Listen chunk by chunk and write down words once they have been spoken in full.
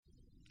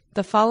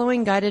The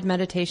following guided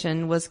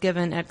meditation was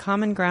given at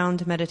Common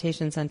Ground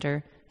Meditation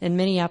Center in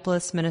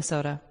Minneapolis,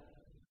 Minnesota.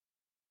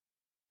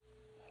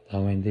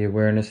 Allowing the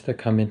awareness to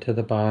come into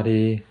the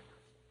body.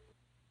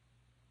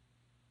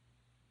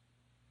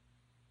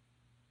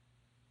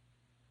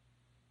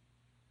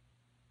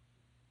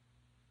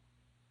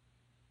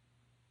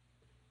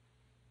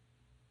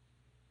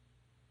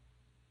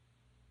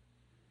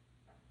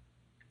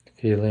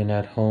 Feeling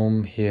at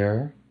home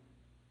here.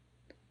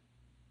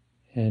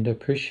 And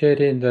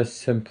appreciating the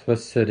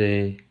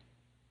simplicity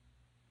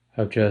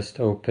of just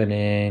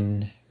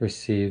opening,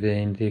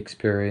 receiving the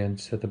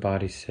experience of the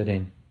body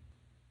sitting.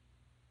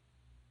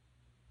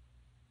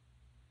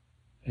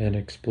 And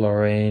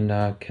exploring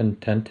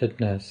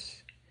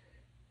contentedness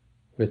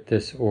with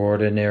this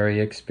ordinary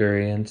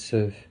experience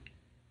of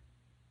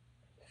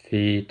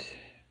feet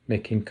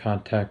making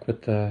contact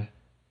with the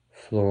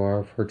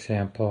floor, for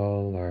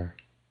example, or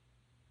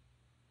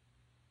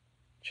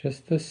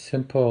just the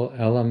simple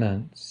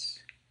elements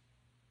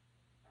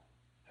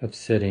of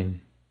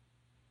sitting,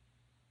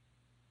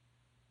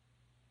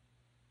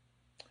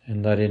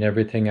 and letting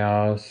everything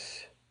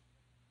else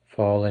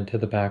fall into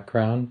the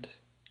background.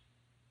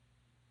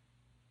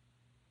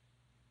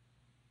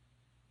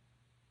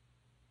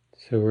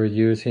 So we're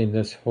using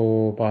this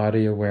whole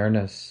body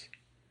awareness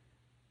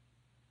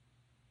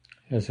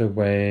as a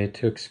way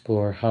to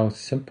explore how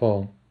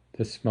simple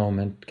this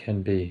moment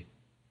can be.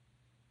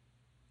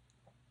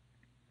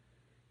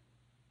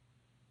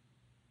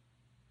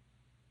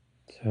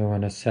 So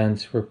in a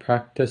sense, we're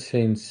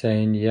practicing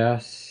saying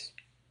yes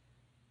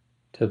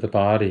to the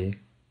body,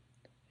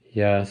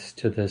 yes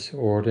to this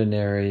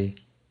ordinary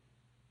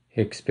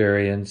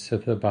experience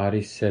of the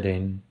body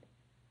sitting,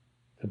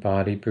 the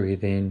body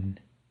breathing,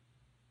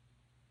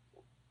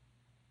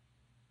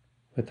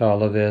 with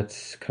all of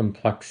its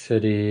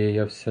complexity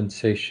of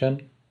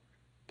sensation,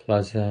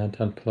 pleasant,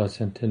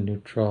 unpleasant, and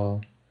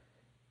neutral,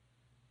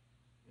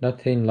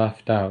 nothing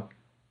left out.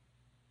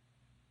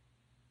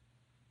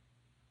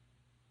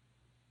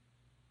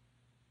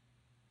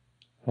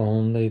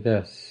 Only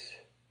this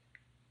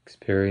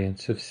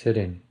experience of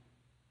sitting,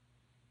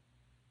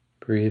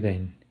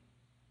 breathing.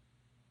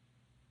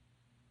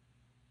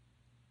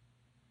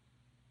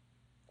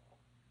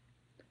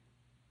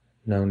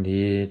 No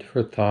need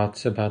for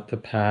thoughts about the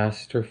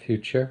past or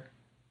future,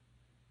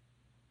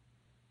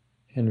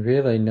 and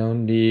really no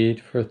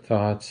need for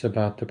thoughts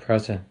about the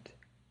present.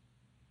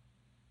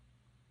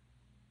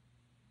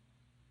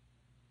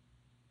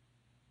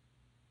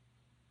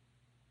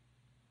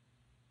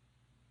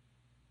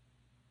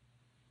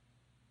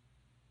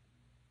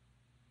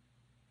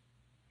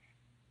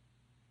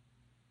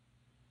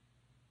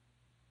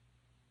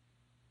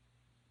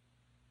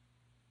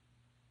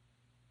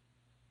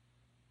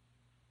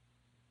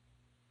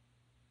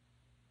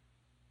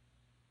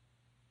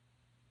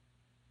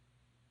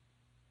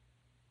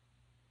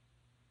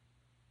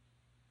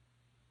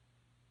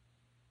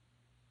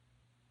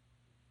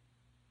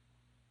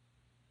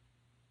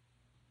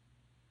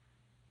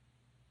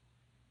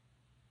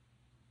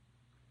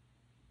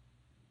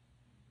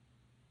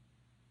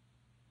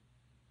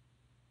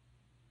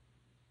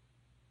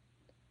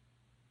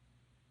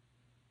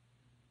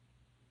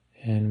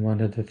 And one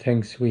of the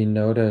things we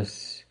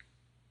notice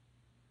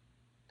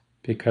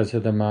because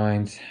of the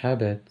mind's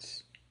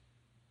habits,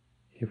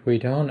 if we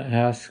don't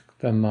ask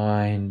the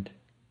mind,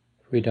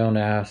 if we don't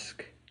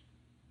ask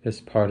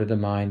this part of the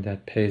mind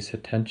that pays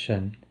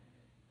attention,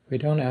 we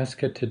don't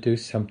ask it to do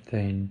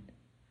something,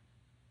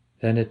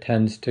 then it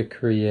tends to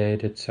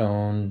create its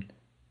own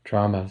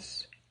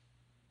dramas.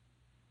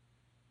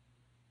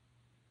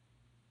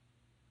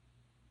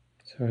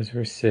 So as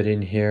we're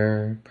sitting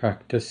here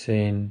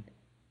practicing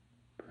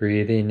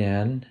breathing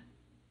in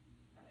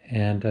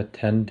and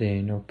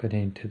attending,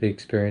 opening to the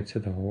experience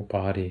of the whole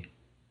body.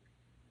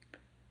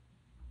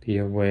 Be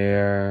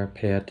aware,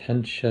 pay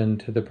attention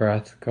to the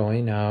breath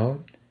going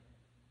out,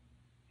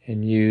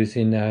 and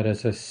using that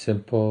as a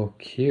simple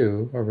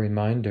cue, a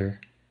reminder,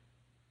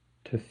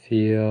 to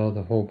feel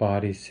the whole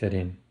body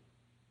sitting.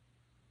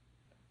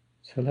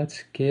 So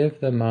let's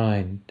give the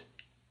mind,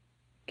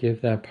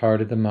 give that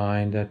part of the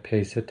mind that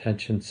pays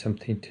attention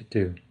something to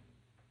do.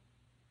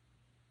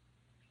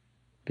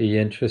 Be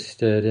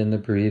interested in the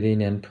breathing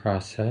in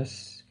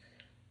process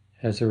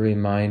as a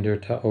reminder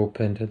to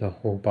open to the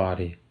whole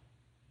body.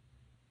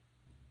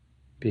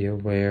 Be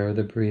aware of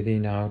the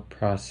breathing out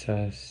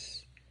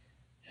process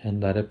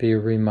and let it be a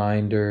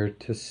reminder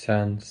to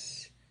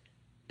sense,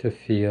 to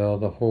feel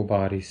the whole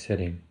body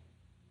sitting.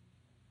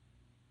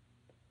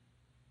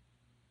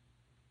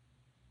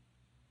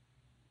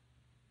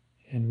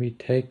 And we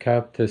take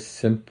up this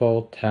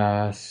simple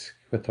task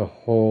with a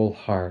whole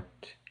heart,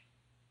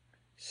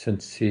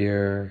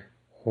 sincere,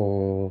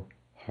 whole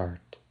heart.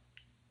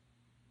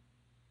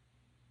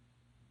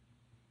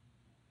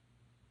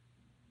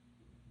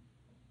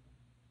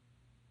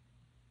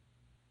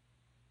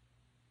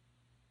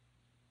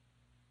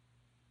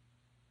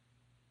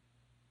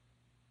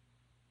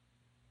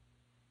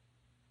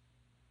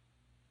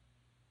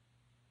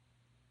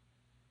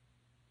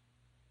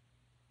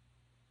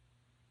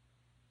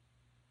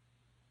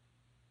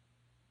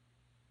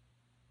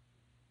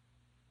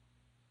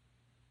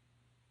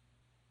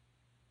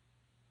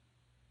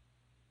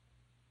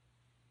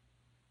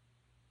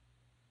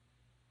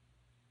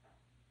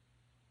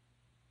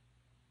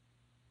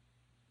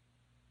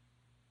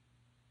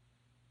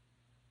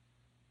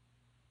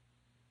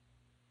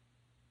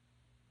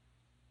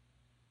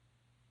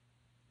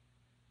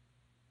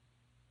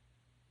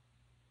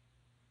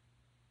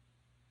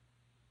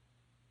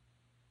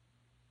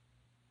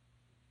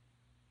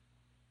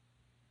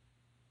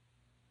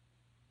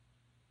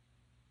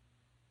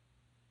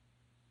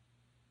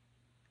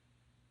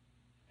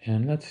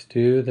 And let's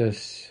do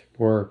this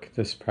work,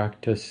 this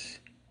practice,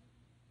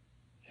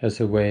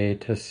 as a way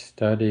to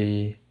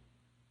study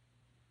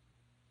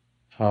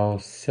how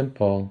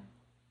simple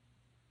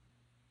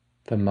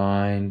the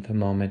mind, the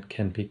moment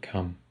can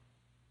become.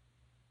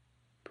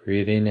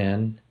 Breathing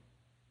in,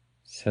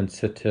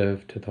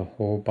 sensitive to the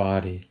whole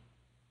body.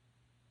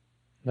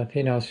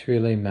 Nothing else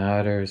really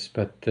matters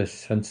but this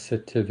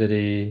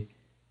sensitivity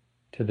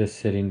to the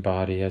sitting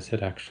body as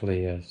it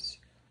actually is.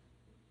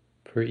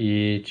 For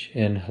each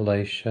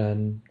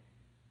inhalation,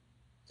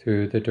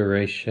 through the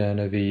duration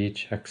of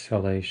each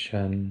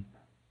exhalation,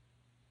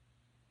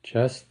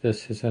 just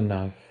this is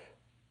enough.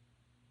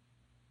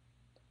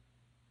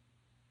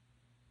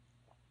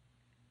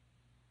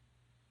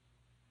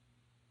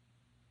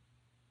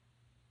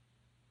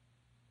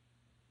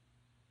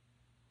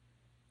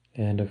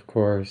 And of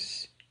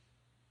course,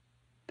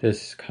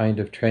 this kind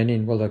of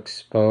training will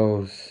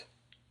expose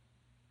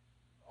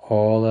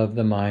all of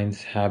the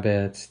mind's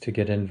habits to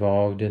get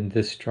involved in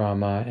this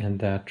drama and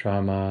that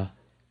drama,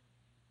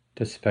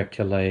 to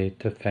speculate,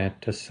 to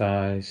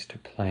fantasize, to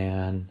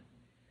plan.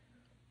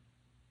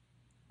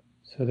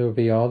 So there will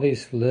be all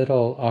these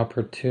little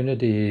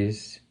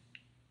opportunities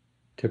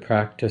to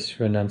practice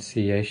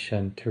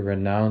renunciation, to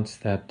renounce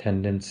that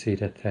tendency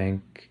to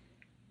think,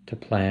 to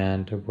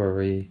plan, to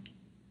worry,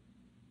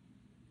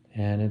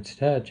 and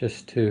instead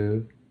just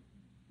to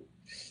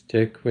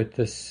stick with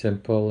this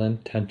simple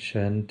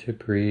intention to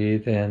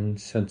breathe in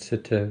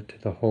sensitive to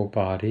the whole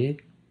body,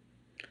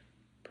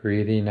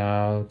 breathing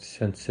out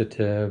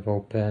sensitive,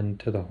 open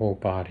to the whole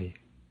body.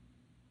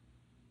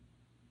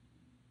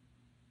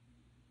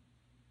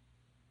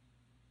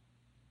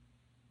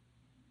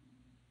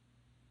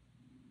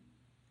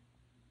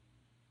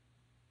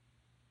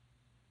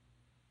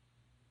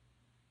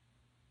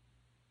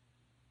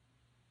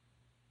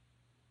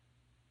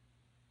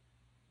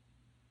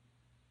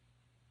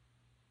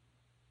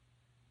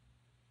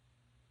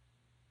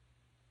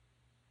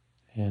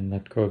 And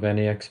let go of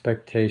any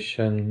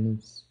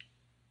expectations.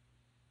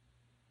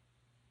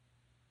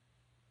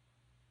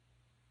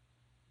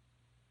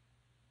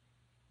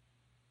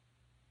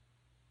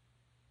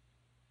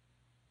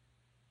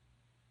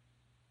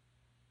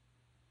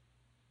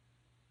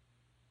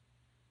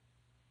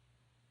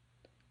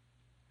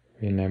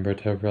 Remember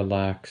to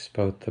relax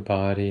both the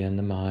body and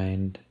the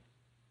mind.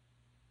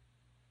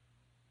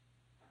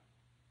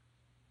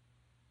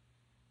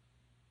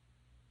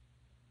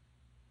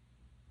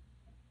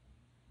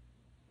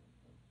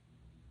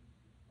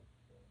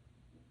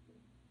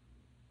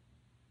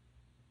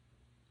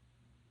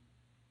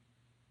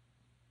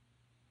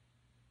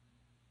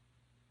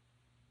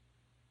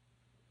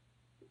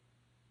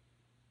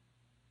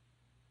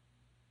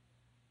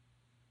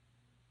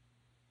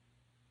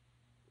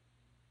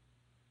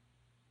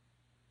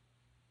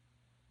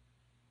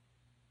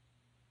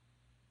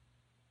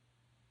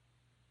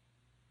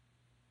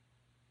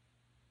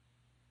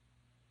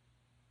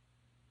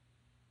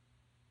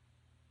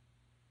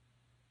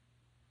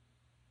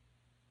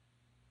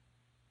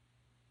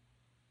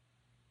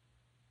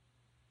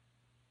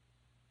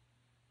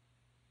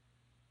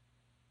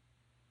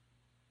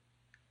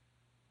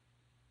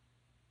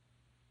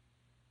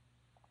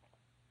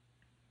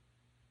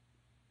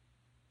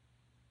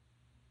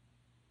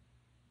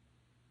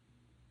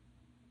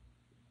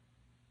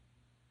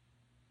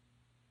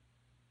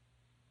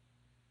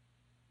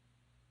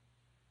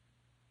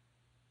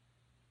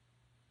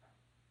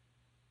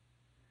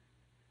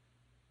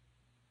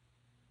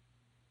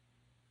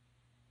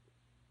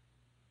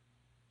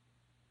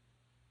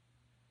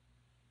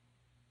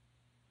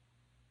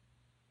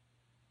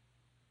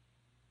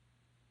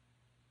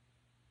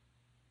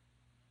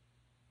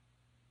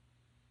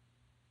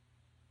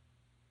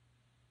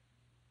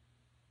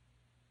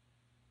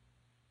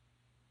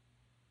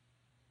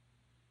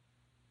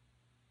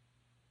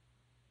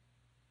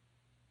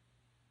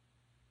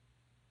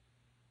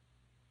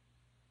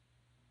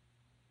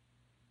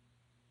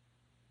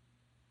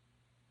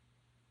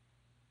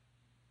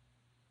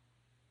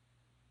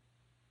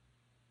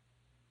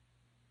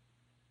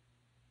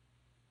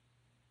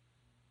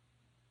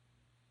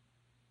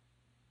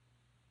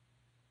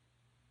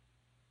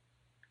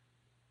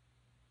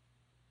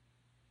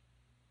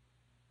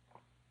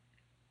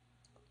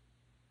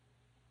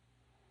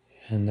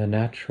 And the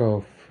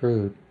natural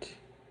fruit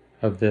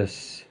of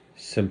this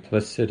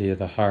simplicity of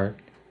the heart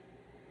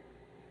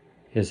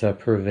is a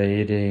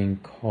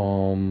pervading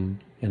calm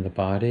in the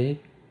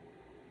body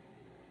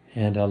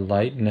and a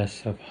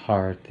lightness of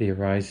heart, the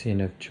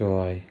arising of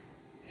joy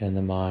in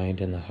the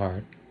mind and the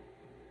heart.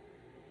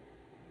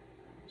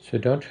 So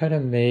don't try to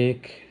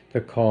make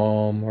the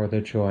calm or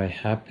the joy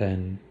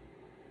happen,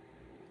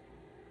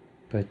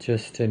 but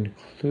just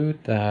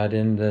include that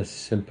in this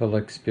simple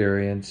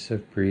experience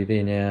of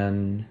breathing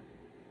in,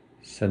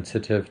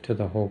 sensitive to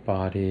the whole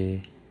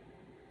body,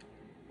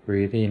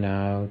 breathing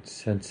out,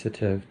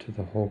 sensitive to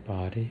the whole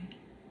body.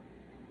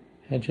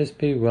 And just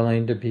be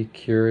willing to be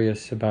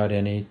curious about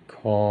any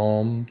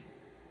calm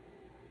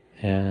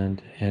and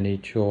any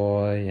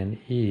joy and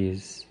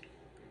ease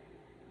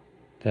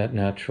that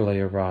naturally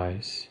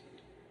arise.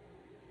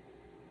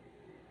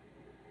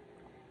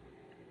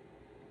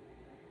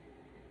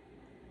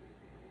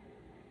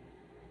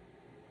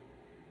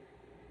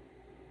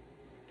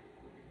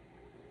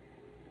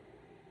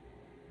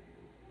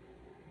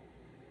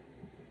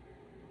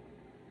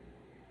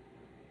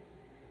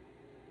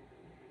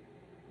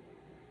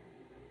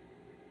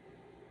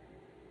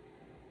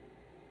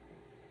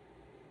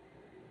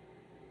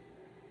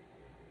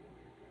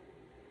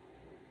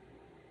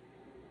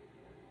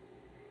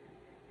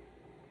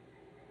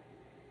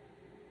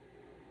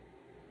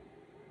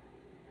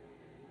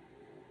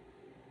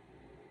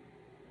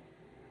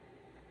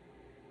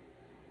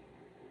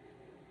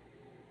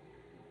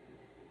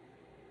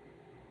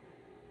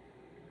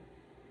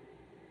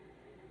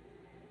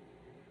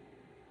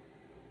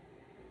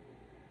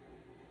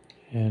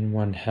 And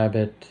one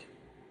habit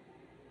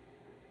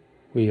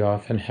we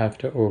often have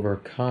to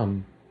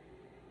overcome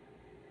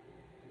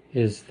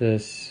is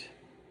this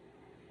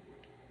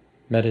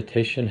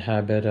meditation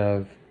habit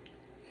of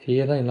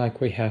feeling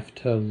like we have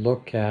to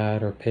look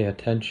at or pay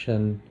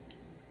attention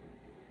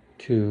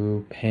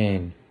to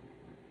pain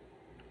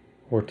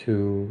or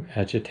to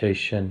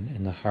agitation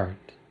in the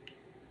heart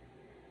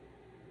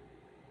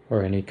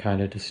or any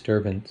kind of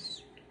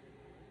disturbance.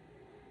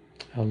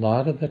 A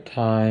lot of the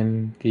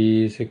time,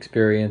 these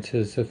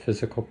experiences of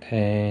physical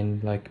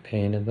pain, like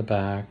pain in the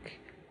back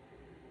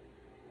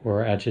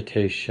or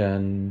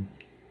agitation,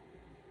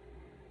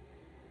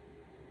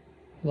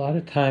 a lot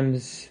of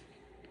times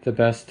the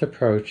best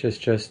approach is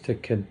just to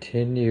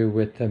continue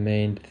with the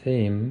main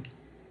theme,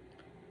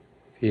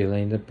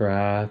 feeling the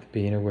breath,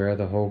 being aware of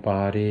the whole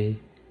body,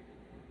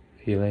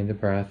 feeling the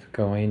breath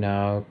going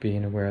out,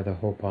 being aware of the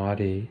whole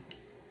body,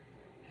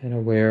 and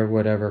aware of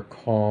whatever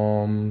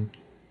calm,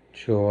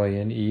 joy,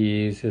 and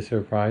ease is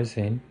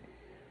arising.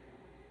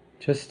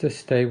 Just to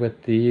stay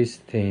with these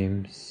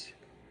themes,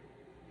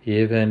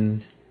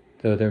 even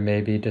though there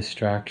may be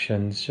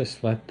distractions,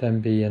 just let them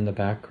be in the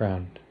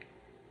background.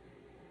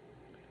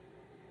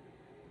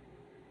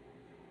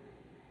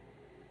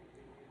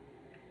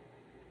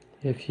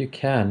 If you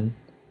can,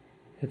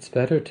 it's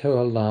better to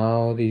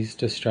allow these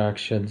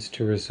distractions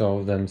to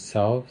resolve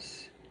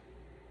themselves,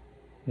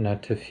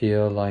 not to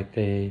feel like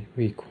they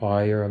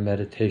require a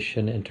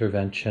meditation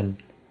intervention.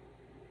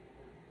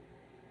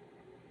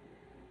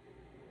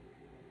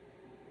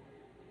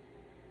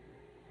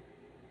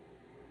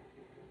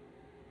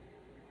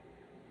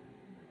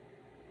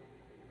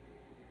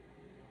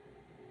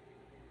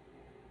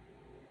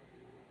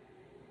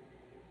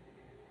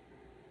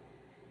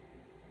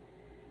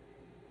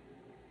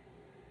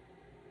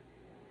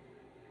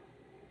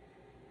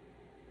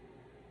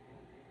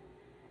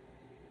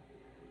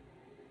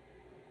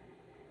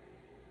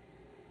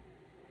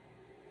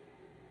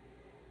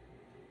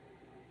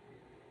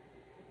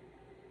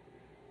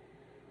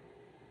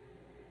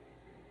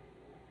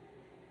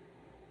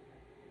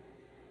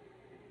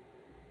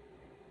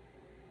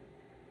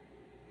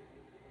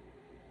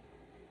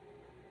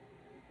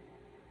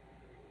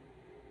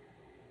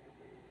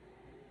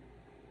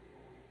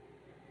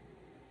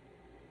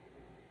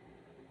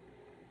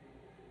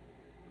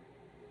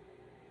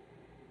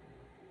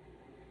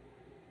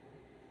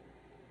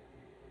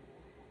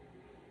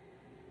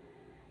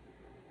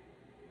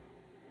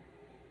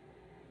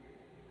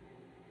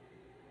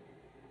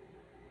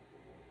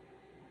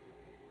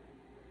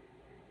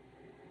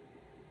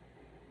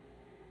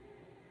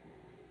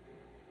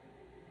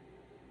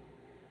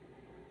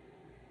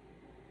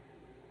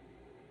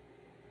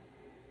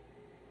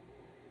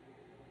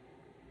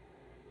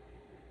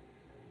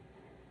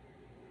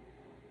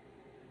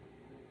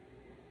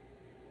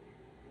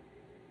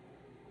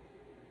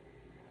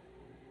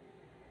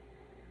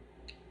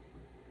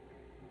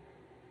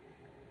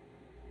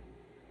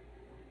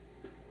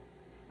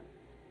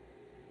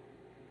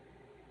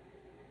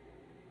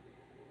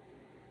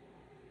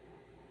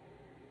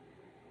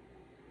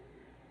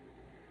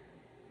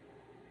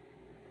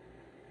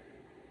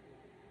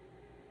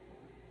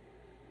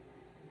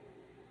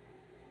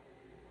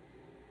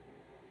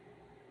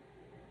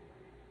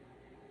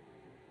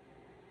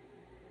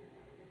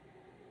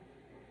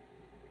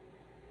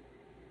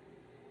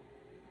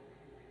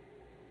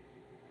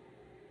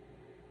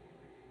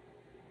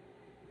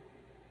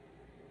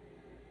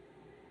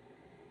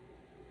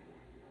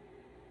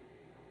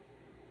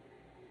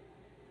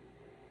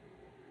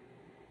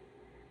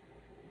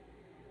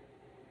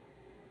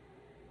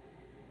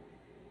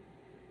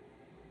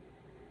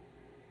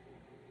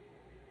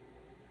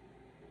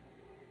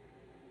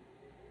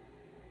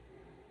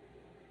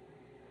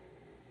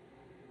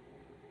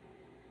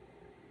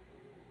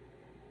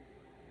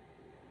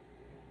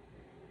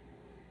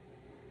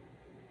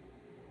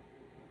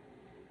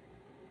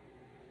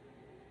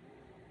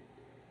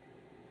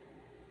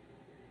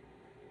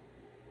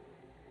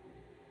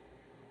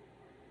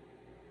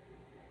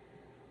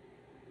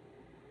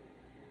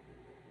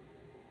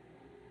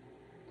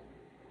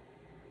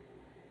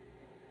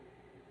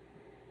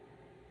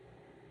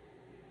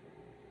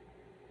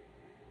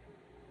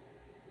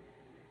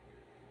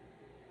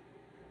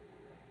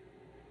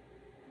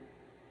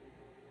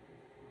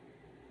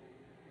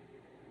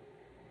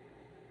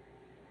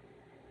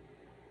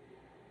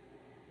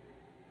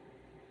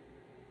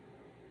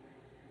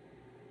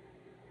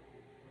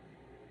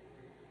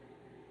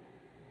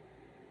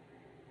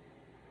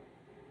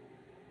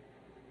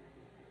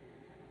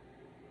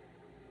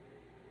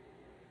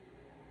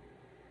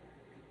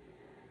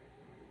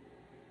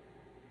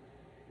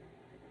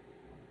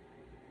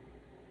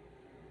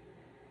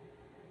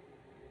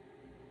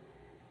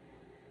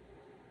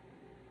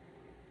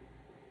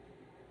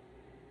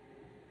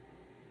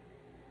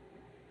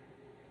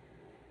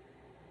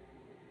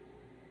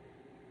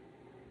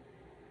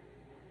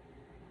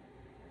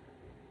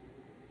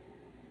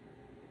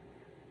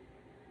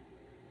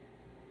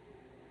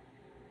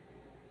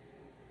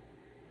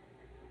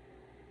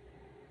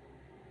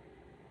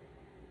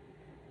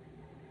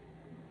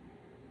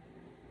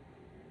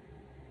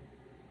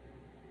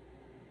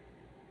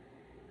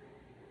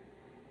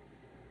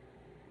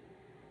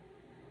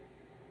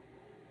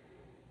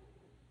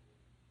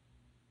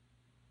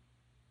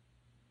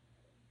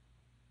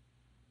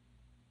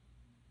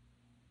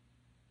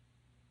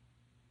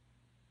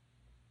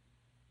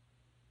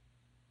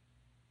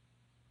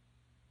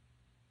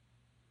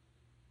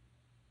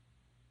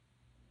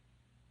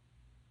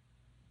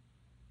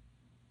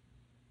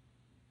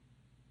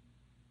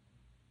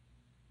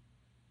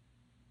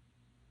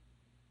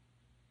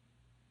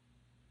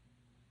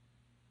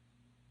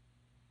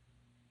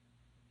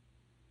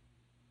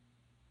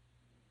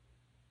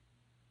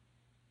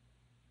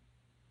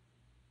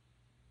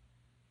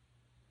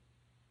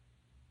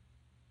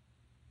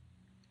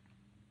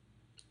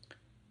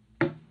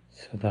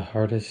 So the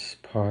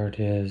hardest part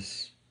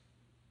is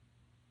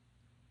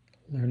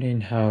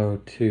learning how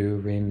to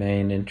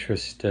remain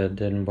interested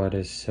in what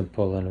is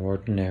simple and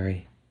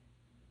ordinary.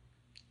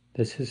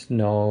 This is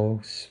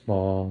no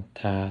small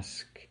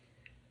task,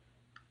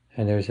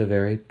 and there's a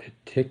very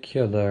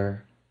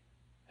particular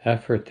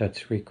effort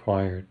that's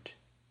required.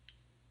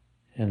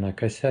 And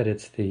like I said,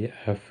 it's the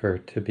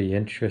effort to be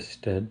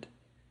interested,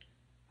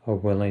 a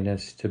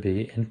willingness to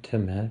be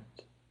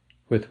intimate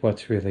with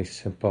what's really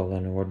simple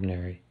and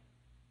ordinary.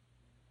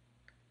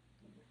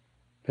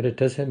 But it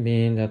doesn't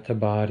mean that the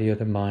body or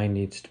the mind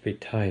needs to be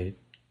tight.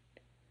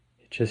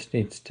 It just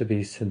needs to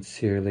be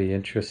sincerely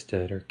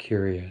interested or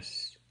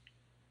curious.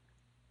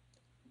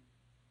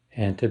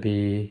 And to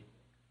be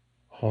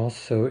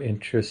also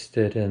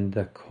interested in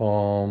the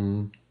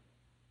calm,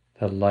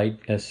 the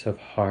lightness of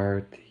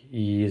heart, the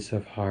ease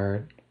of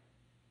heart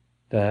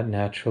that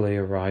naturally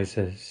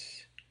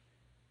arises.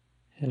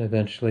 And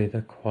eventually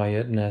the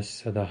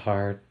quietness of the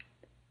heart,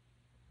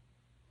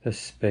 the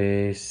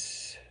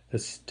space, the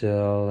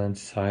still and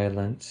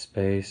silent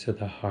space of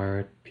the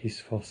heart,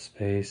 peaceful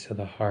space of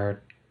the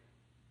heart,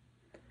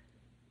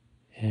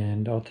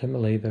 and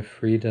ultimately the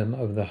freedom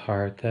of the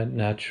heart that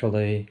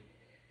naturally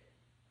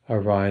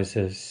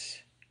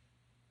arises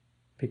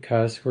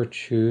because we're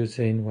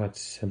choosing what's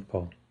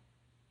simple.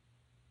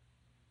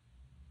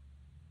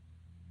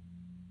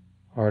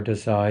 Our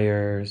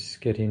desires,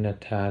 getting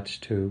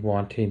attached to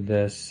wanting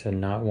this and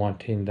not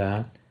wanting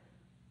that,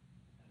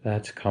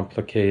 that's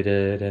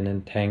complicated and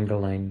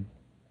entangling.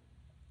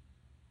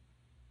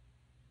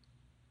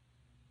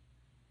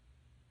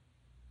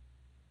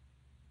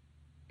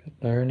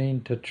 Learning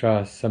to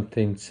trust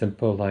something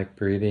simple like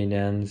breathing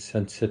in,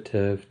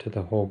 sensitive to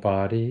the whole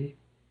body,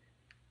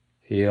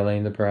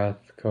 feeling the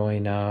breath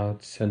going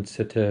out,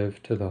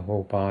 sensitive to the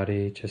whole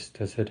body just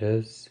as it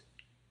is.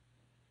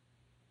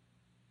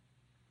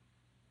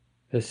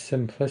 This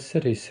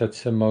simplicity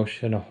sets in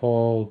motion a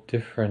whole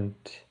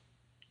different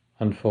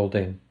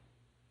unfolding.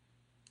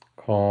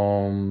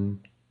 Calm,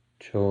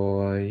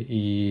 joy,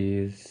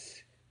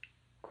 ease,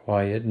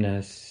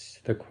 quietness,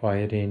 the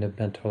quieting of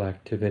mental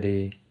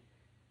activity,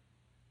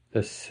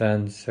 the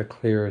sense, a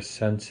clearer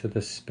sense of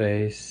the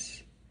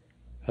space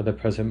of the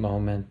present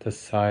moment, the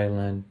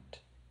silent,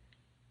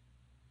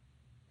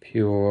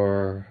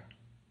 pure,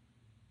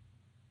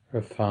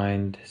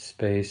 refined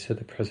space of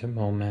the present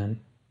moment.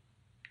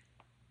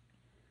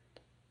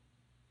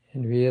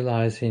 And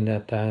realizing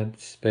that that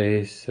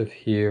space of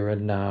here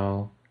and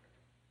now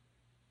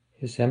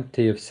is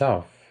empty of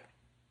self,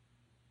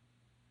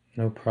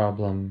 no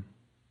problem.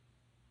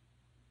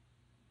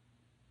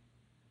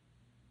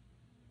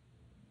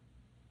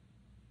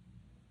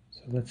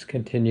 So let's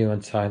continue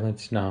in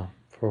silence now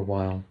for a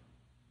while.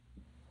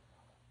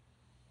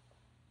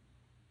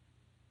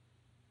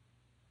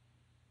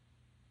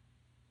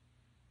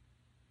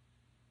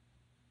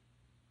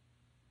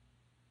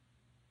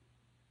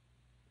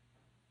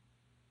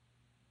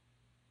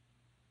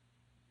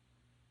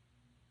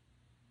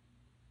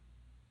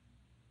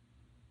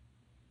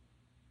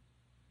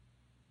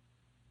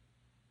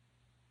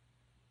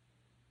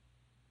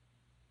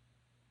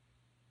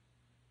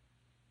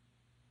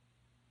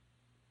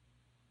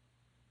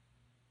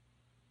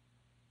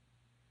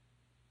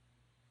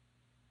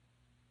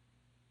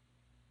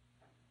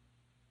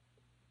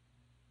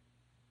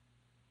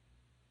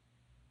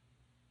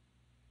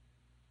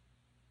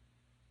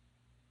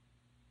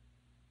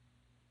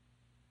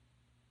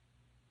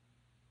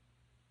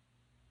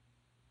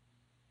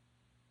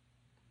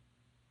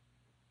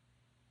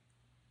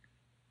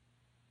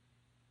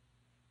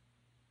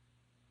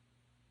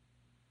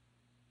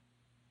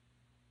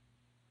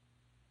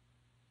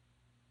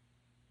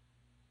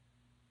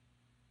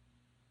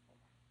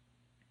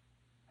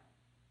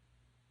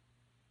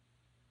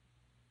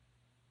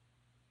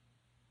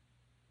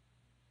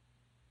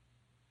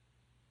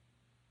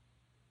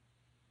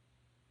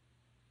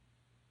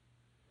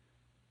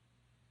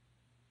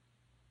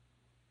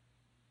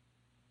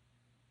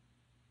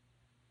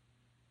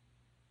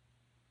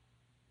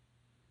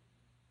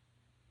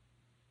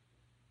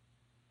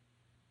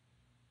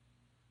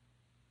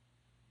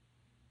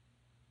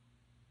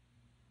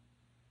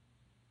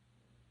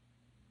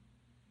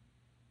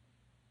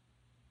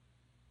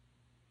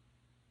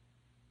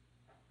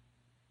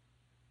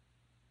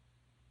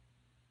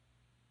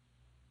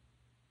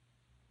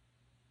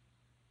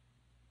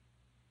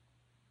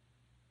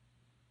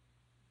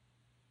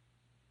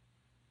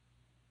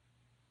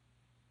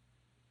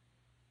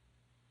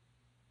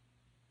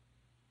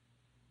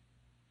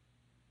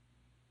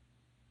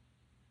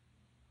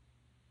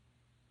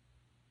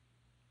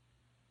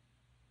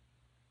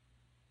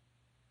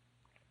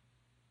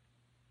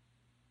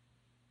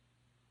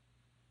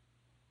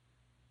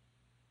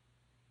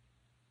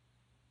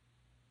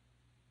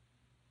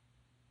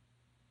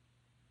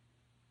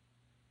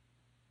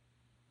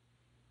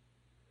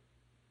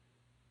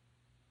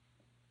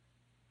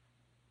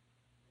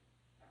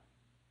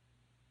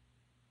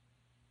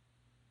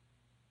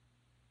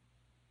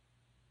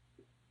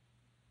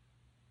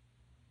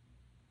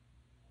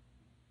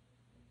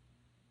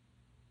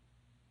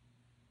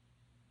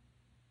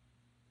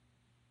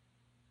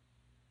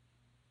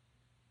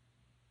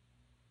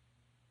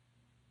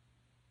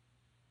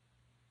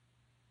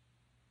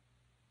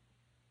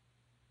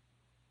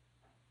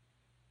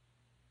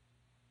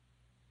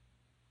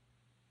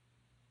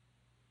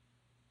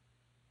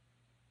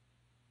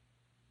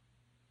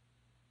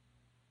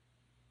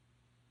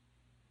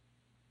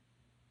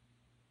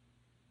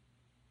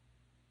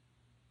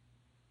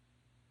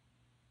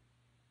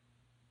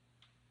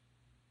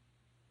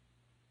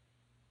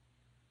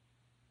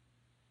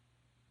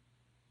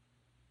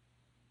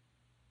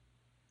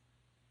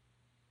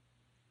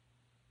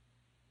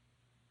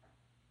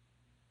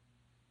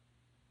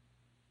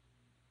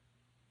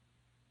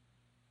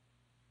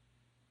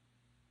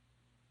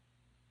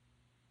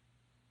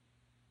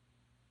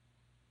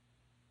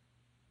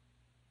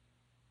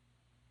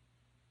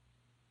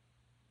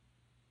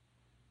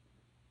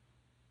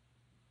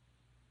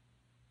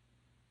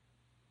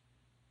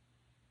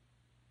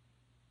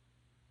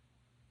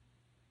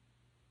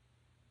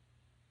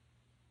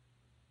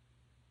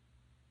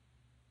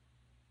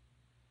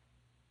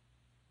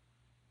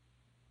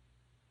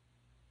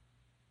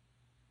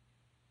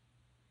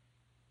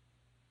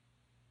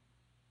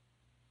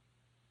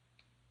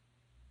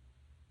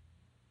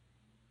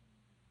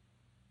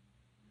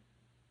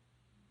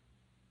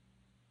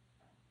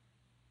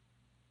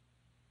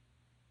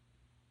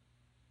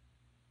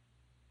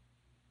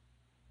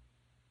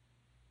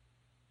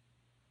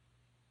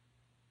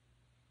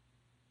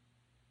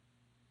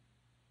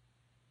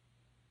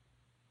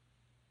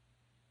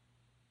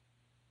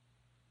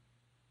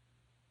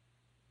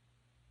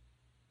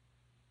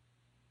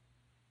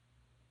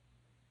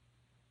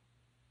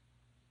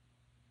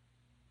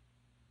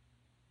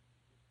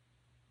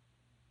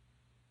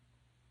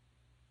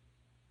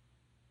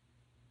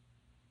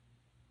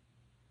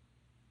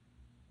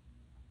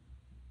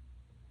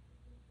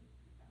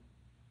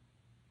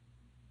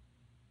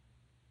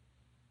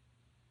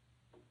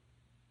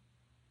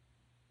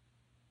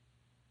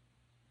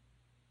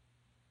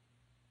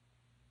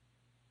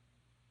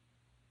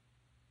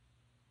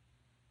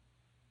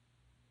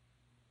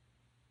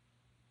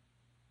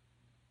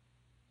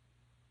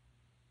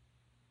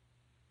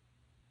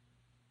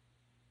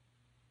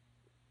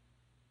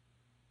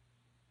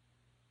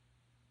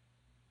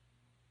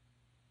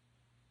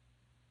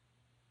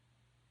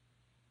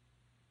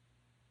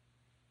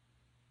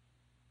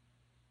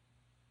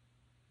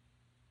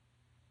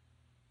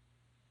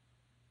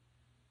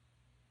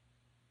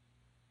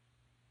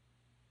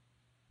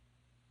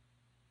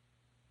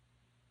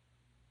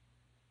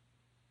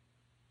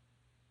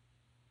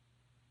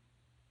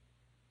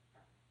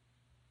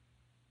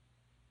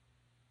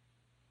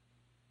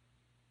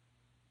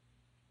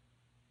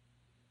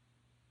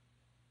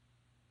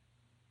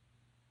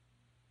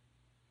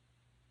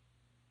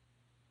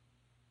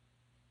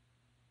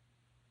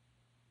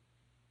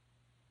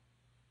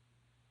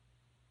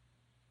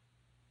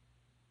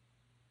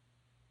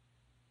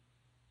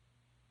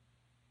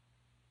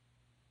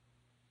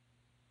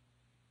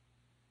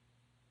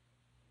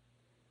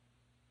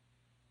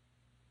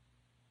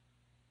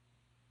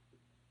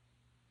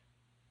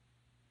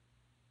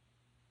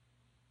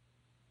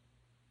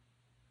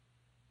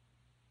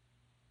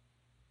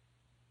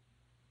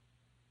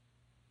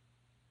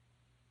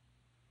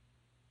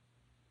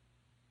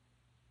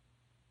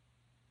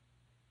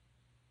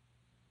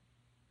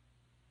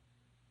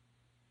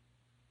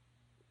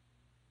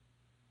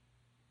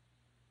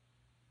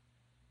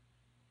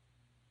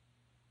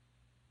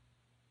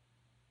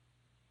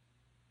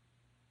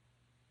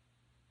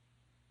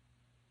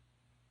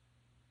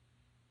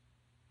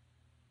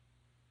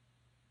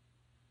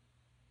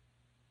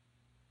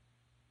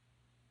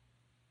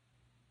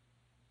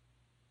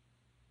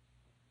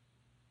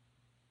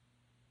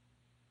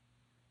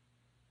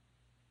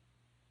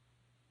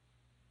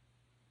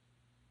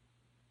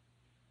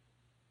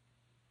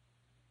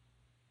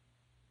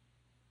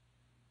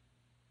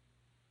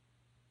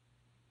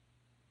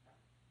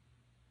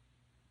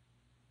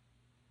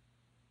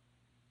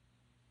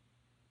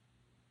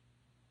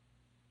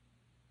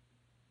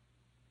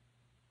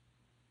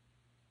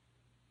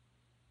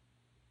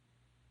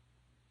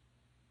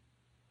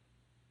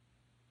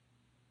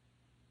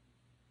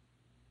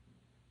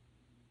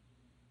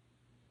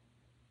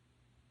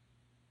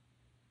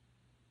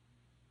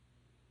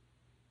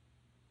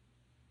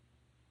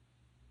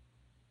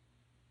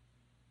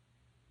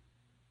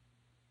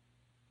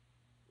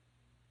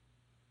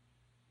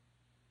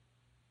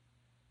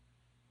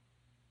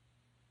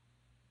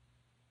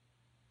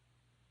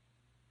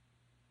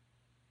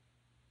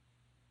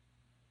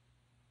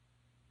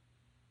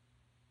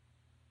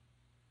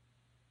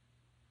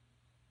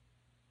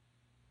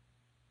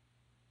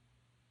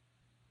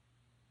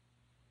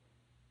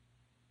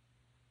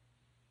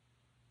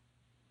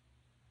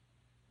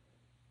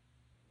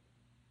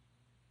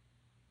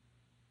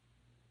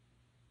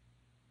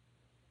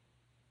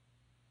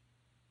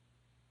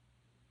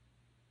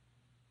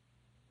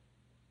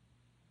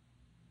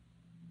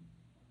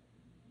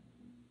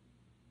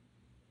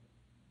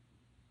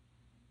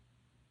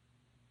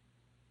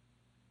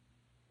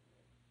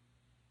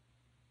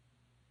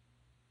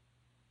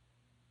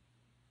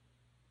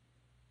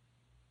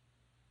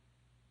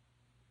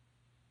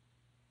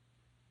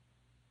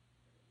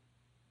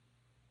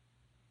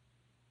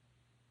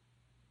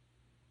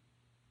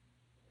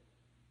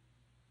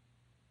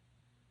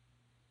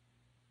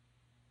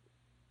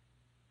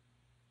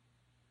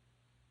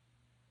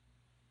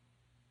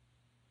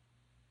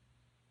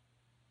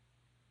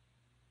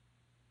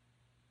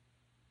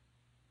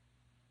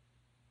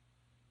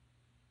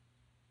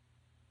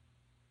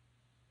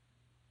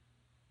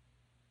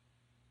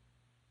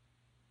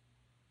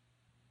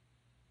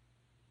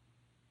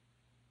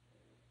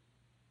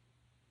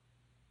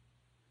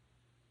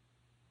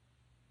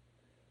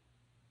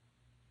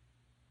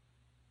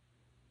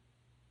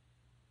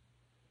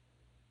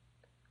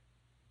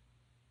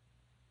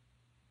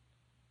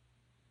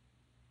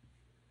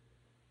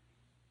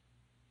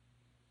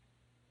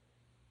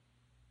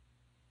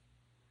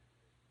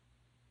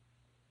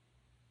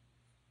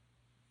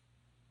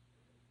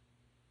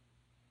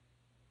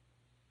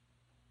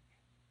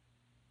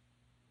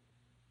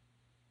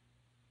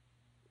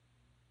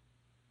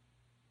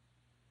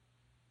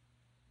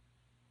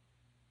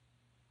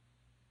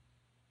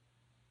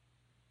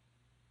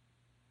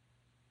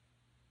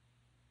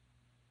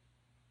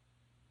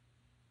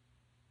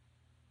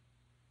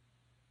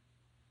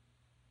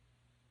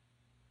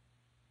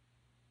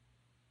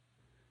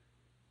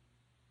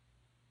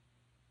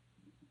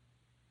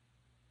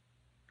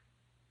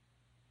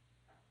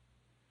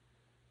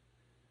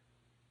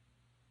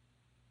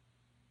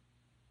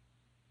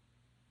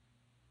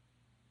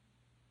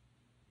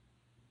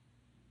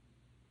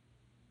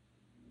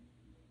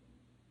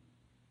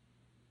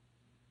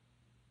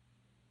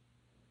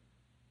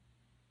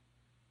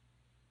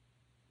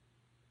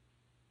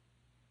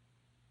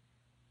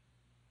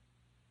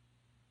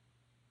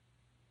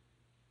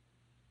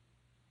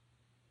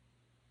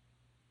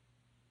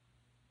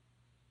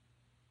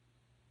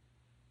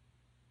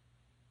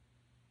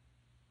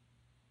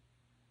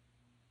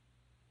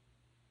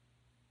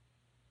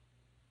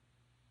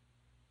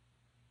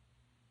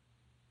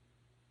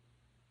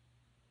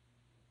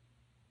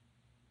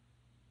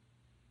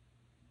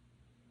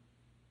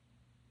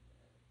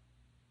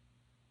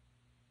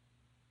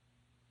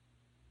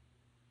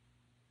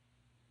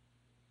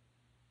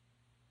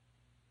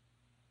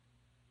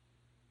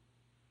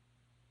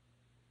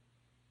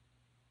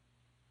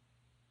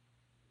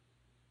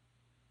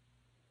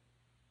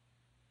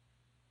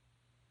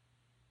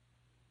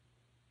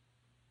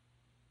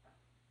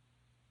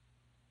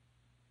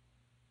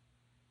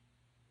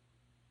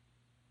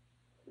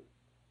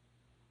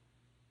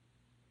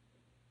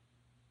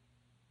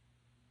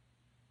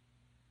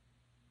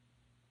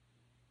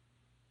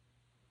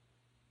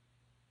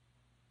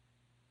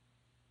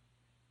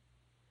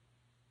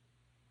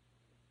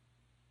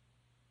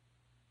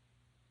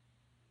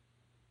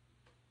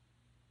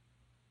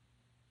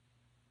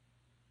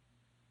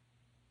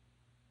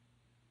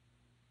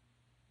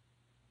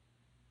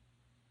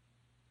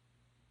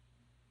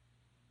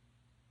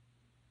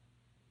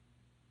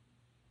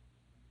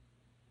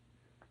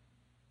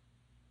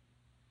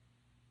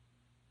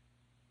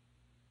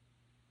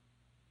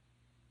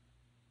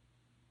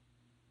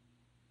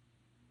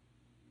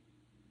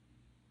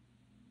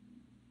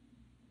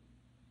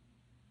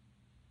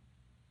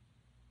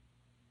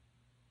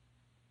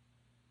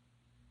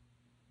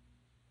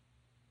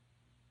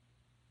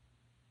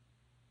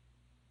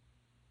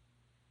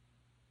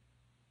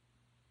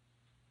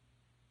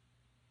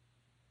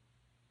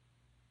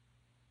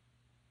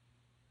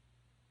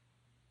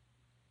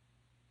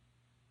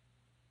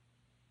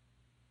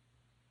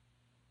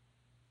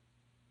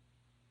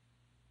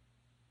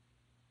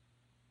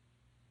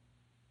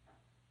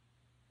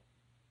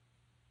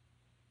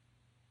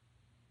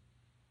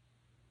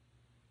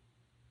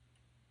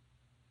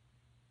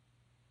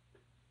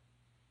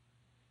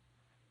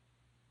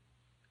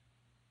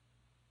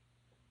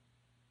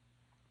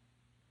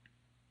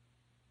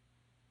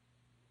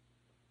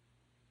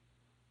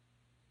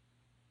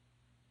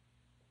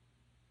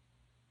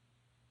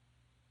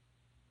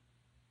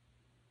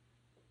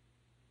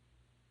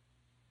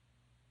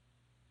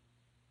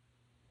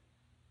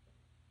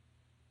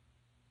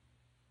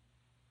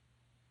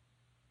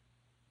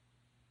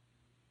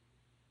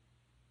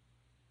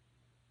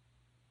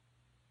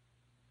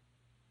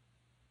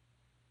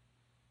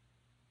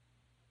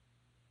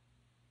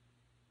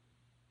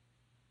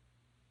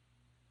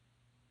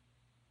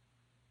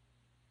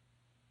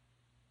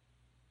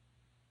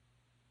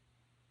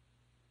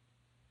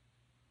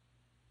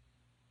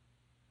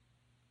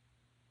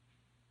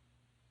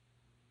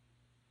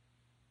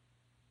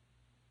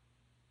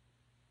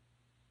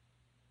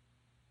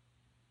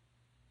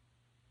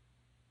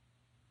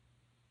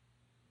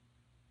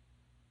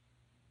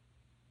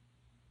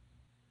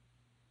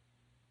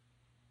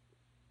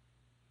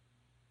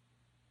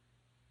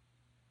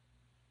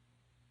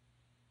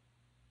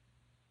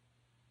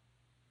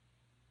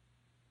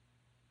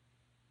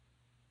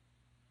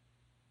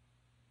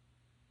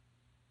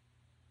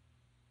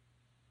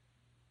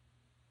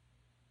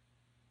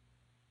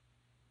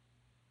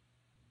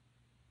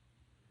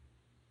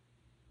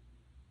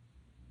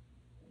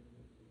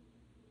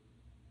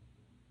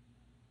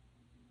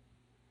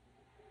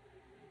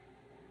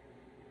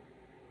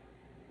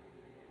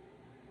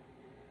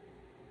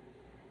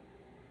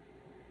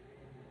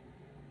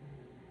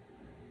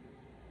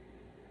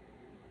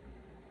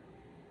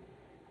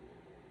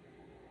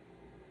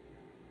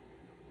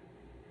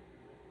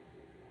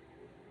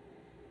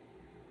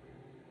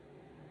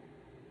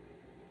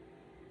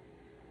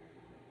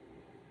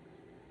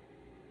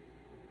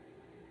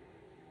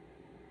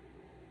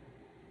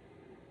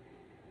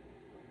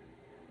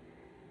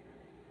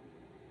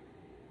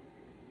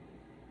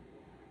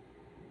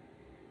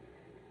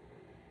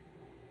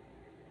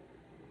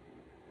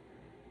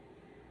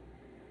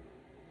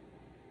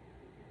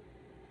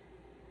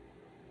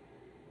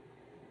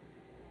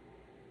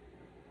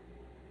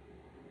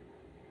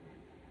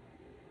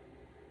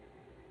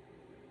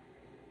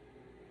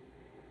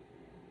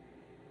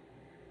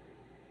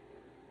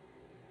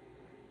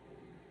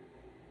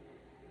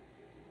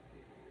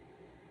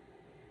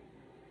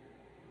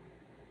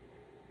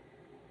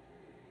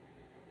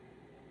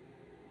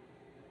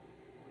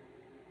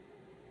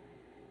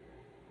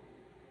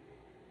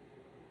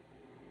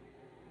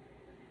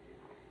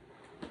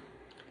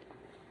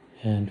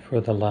 And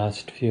for the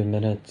last few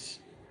minutes,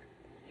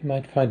 you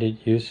might find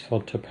it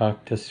useful to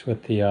practice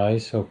with the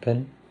eyes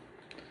open.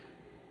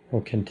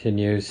 We'll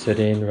continue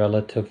sitting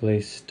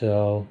relatively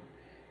still,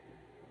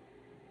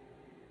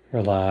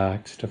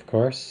 relaxed, of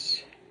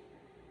course,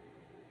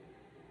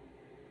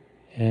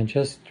 and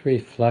just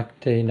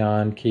reflecting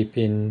on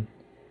keeping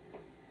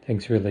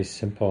things really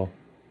simple.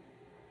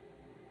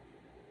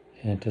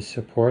 And to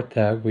support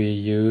that, we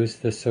use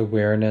this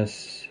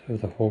awareness of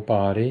the whole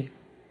body,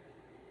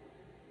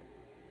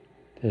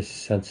 this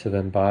sense of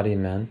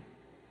embodiment.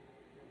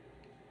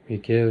 We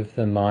give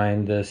the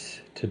mind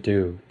this to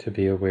do, to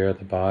be aware of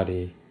the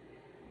body,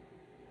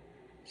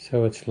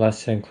 so it's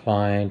less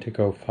inclined to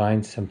go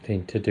find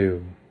something to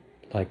do,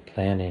 like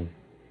planning.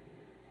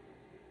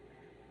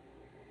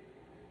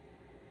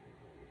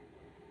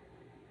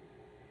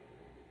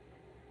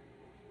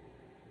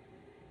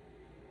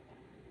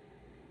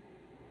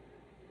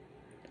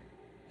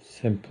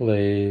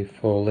 Simply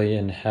fully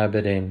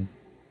inhabiting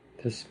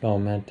this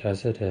moment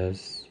as it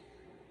is.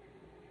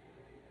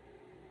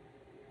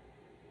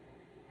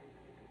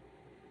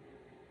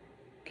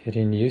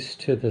 Getting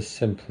used to the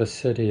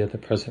simplicity of the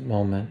present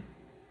moment.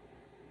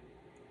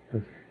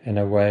 In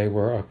a way,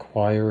 we're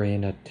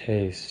acquiring a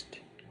taste,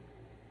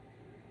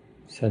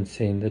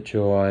 sensing the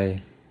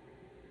joy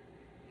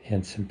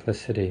and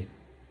simplicity.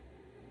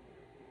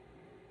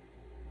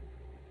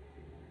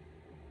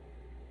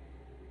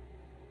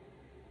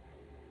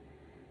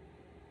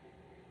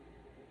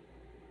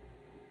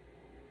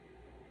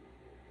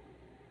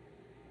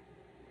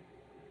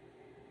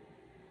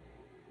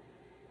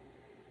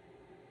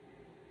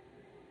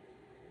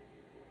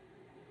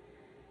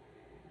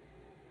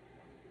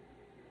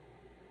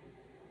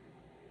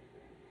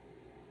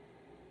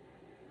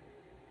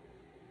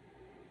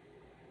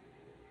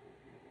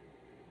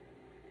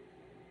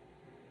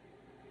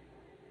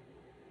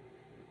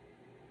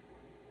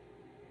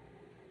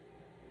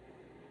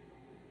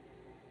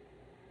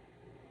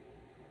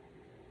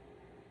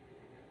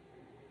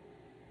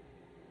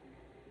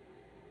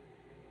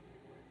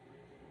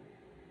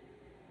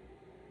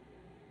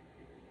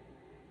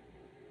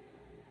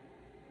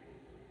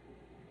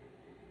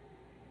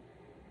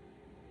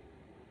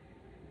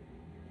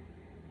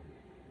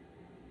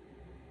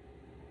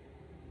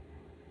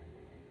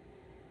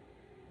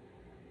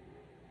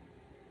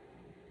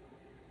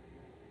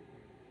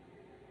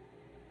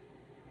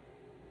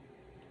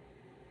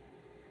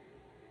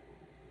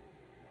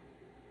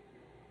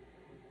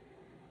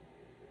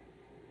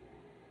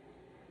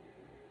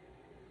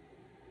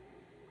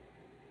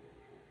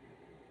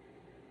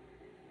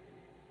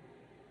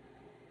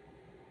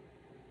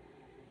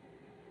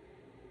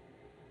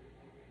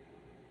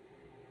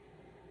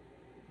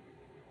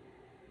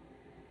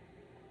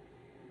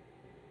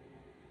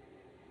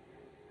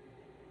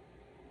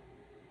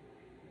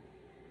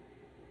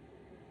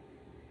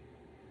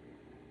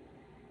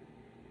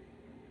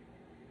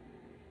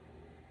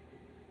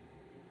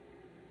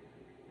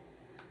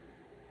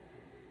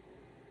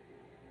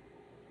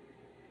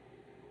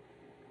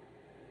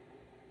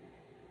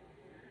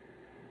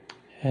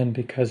 And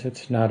because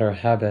it's not our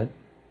habit,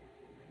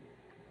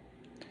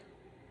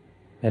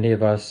 many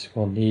of us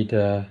will need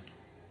to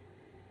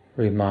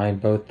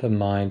remind both the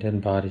mind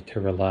and body to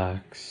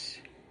relax.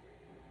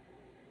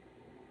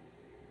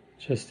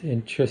 Just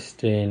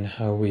interesting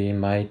how we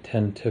might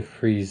tend to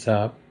freeze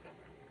up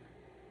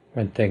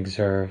when things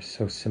are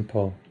so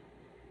simple.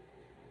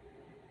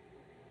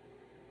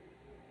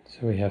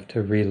 So we have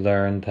to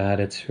relearn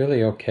that it's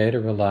really okay to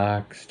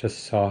relax, to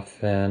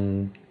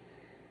soften,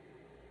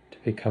 to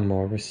become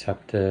more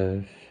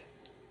receptive.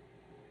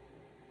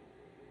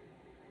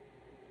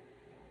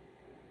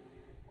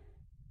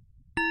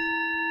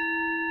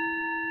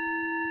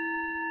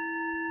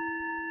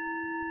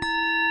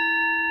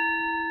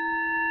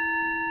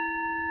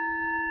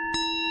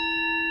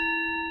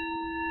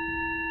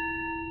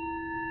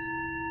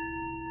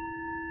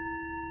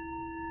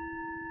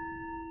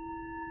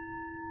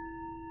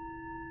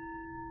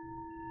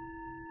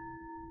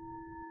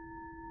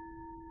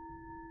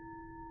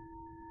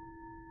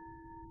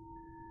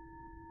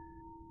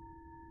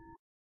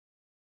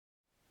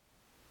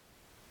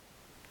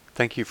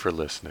 Thank you for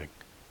listening.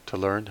 To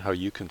learn how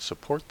you can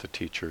support the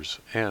teachers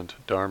and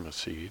Dharma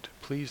Seed,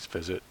 please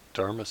visit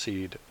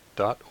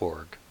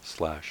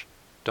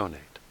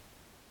dharmaseed.org/donate.